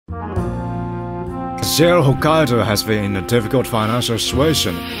JR Hokkaido has been in a difficult financial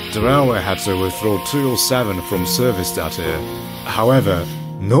situation. The railway had to withdraw 207 from service that year. However,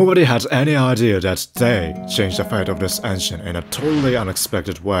 nobody had any idea that they changed the fate of this engine in a totally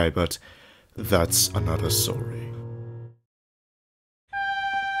unexpected way, but that's another story.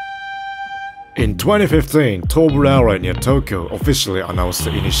 In 2015, Tobu Railway near Tokyo officially announced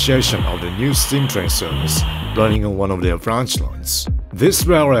the initiation of the new steam train service running on one of their branch lines. This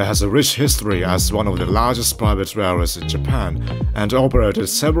railway has a rich history as one of the largest private railways in Japan and operated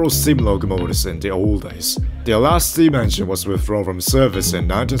several steam locomotives in the old days. Their last steam engine was withdrawn from service in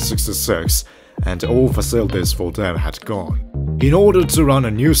 1966 and all facilities for them had gone. In order to run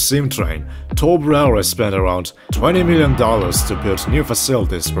a new steam train, Tobu Railway spent around $20 million to build new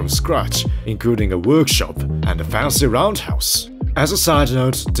facilities from scratch, including a workshop and a fancy roundhouse. As a side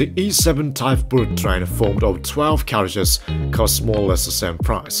note, the E7 type bullet train formed of 12 carriages cost more or less the same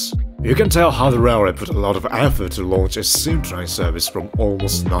price. You can tell how the railway put a lot of effort to launch a steam train service from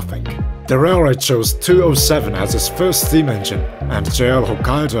almost nothing. The railway chose 207 as its first steam engine, and JR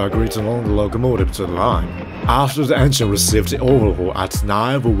Hokkaido agreed to loan the locomotive to the line. After the engine received the overhaul at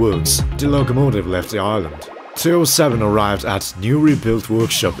Naiva Works, the locomotive left the island. 207 arrived at newly built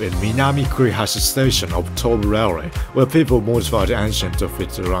workshop in Minami Kurihashi Station of Tobu Railway, where people modified the engine to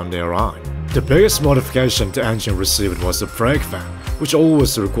fit around their line. The biggest modification the engine received was the brake van, which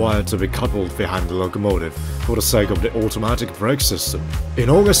always required to be coupled behind the locomotive for the sake of the automatic brake system. In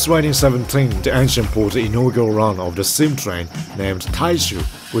August 2017, the engine pulled the inaugural run of the steam train named Taiju,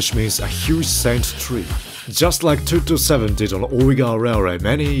 which means a huge saint tree. Just like 227 did on Oiga Railway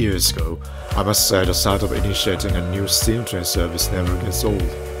many years ago, I must say the sight of initiating a new steam train service never gets old.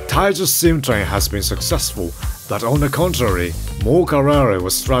 Taiju's steam train has been successful, but on the contrary, Moka Railway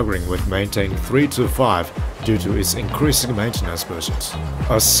was struggling with maintaining 325 due to its increasing maintenance budget.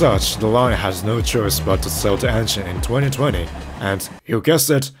 As such, the line has no choice but to sell the engine in 2020, and, you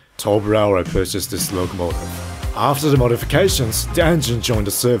guessed it, Tobu Railway purchased this locomotive. After the modifications, the engine joined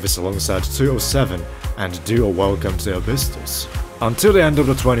the service alongside 207 and due a welcome to their visitors. Until the end of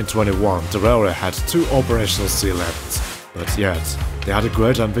the 2021, the railway had 2 operational C11s, but yet, they had a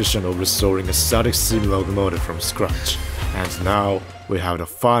great ambition of restoring a static steam locomotive from scratch, and now we have the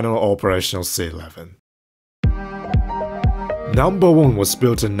final operational C11. Number 1 was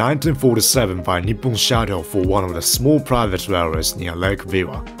built in 1947 by Nippon Shadow for one of the small private railways near Lake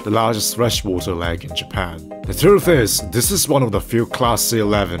Biwa, the largest freshwater lake in Japan. The truth is, this is one of the few Class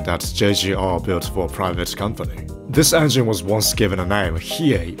C11 that JGR built for a private company. This engine was once given a name,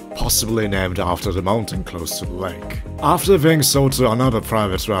 Hiei, possibly named after the mountain close to the lake. After being sold to another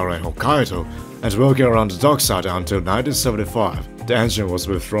private railway in Hokkaido and working around the dockside until 1975, the engine was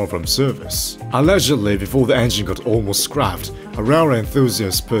withdrawn from service. Allegedly, before the engine got almost scrapped, a railway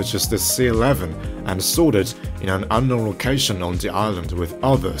enthusiast purchased the C11 and stored it in an unknown location on the island with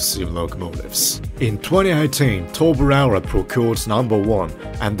other steam locomotives. In 2018, Tobu Railway procured number 1,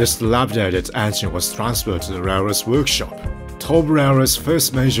 and this dilapidated engine was transferred to the railway's workshop. Tobu Railway's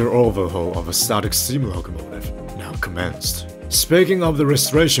first major overhaul of a static steam locomotive now commenced. Speaking of the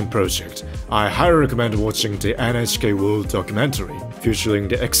restoration project, I highly recommend watching the NHK World documentary, featuring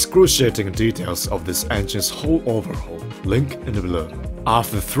the excruciating details of this engine's whole overhaul, link in the below.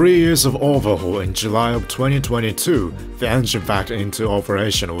 After 3 years of overhaul in July of 2022, the engine backed into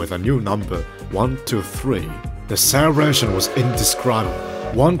operation with a new number, 123. The celebration was indescribable.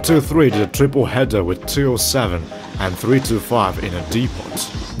 123 did a triple header with 207 and 325 in a depot.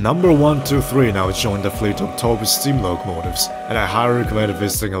 Number 123 now joined the fleet of Tobu steam locomotives, and I highly recommend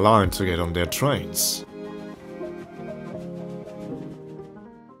visiting a line to get on their trains.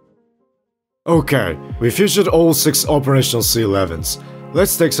 Okay, we featured all 6 operational C11s.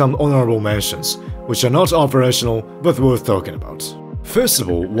 Let's take some honorable mentions, which are not operational but worth talking about. First of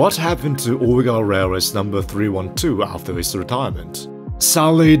all, what happened to Oiga Railway's number 312 after his retirement?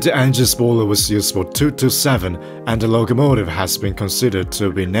 Sadly, the engine spoiler was used for 227 and the locomotive has been considered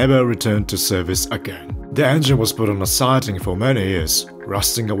to be never returned to service again. The engine was put on a siding for many years,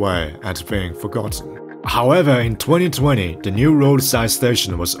 rusting away and being forgotten. However, in 2020, the new roadside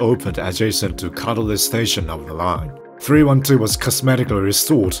station was opened adjacent to Cuddly Station of the line. 312 was cosmetically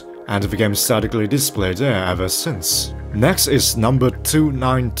restored and became statically displayed there ever since. Next is number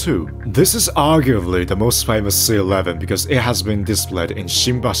 292. This is arguably the most famous C11 because it has been displayed in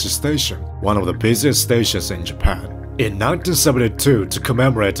Shimbashi Station, one of the busiest stations in Japan. In 1972, to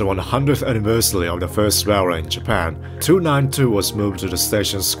commemorate the 100th anniversary of the first railway in Japan, 292 was moved to the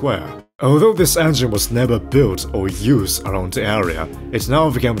station square. Although this engine was never built or used around the area, it now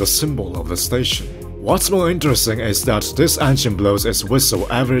became the symbol of the station. What's more interesting is that this engine blows its whistle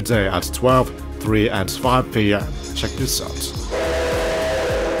every day at 12, 3 and 5 PM. Check this out.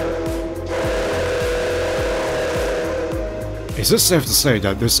 Is it safe to say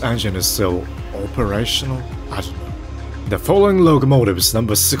that this engine is still operational? I don't know. The following locomotive is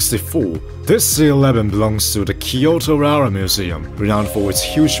number 64. This C11 belongs to the Kyoto Railway Museum, renowned for its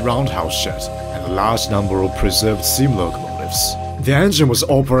huge roundhouse shed and a large number of preserved steam locomotives. The engine was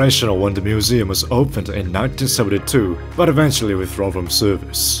operational when the museum was opened in 1972, but eventually withdrawn from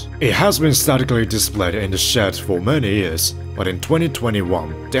service. It has been statically displayed in the shed for many years, but in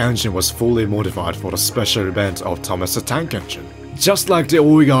 2021, the engine was fully modified for the special event of Thomas the Tank Engine. Just like the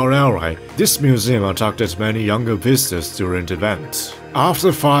Oiga Railway, this museum attracted many younger visitors during the event. After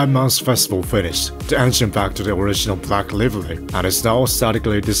the 5 months festival finished, the engine back to the original black livery and is now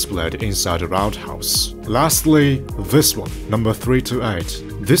statically displayed inside the roundhouse. Lastly, this one, number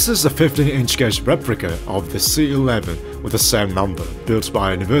 328. This is a 15-inch gauge replica of the C11 with the same number, built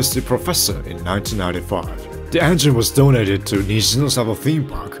by a university professor in 1995. The engine was donated to Nijinosawa Theme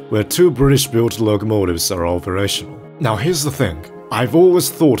Park, where 2 British-built locomotives are operational. Now here's the thing, I've always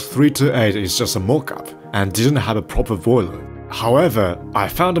thought 328 is just a mock-up and didn't have a proper boiler. However, I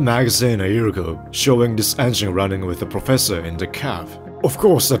found a magazine a year ago showing this engine running with the professor in the cab. Of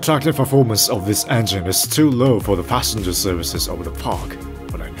course, the tractive performance of this engine is too low for the passenger services of the park,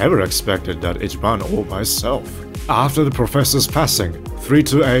 but I never expected that it ran all by itself. After the professor's passing,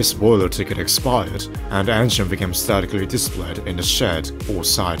 328's boiler ticket expired and the engine became statically displayed in the shed or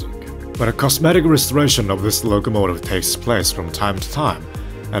siding. But a cosmetic restoration of this locomotive takes place from time to time,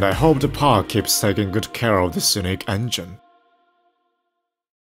 and I hope the park keeps taking good care of this unique engine.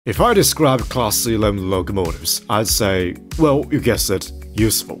 If I describe Class C11 locomotives, I'd say, well, you guessed it,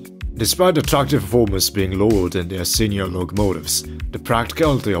 useful. Despite the tractive performance being lower than their senior locomotives, the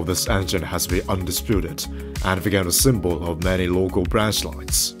practicality of this engine has been undisputed, and became a symbol of many local branch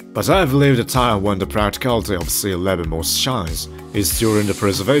lines. But I believe the time when the practicality of C11 most shines is during the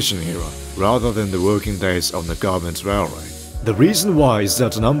preservation era, rather than the working days on the government railway. The reason why is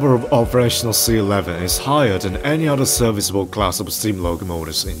that the number of operational C11 is higher than any other serviceable class of steam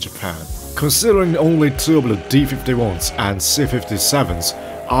locomotives in Japan. Considering only 2 of the D51s and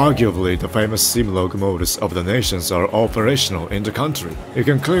C57s, arguably the famous steam locomotives of the nations, are operational in the country, you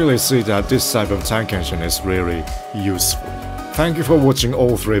can clearly see that this type of tank engine is really useful. Thank you for watching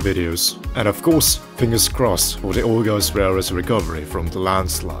all 3 videos, and of course, fingers crossed for the Oiga's Railway's recovery from the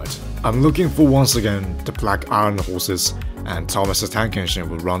landslide. I'm looking for once again the black iron horses, and Thomas the Tank Engine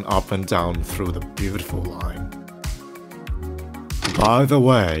will run up and down through the beautiful line. By the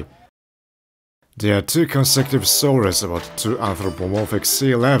way, there are 2 consecutive stories about 2 anthropomorphic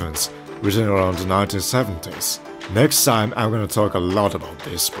C11s written around the 1970s. Next time I'm gonna talk a lot about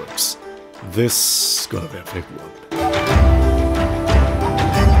these books. This is gonna be a big one.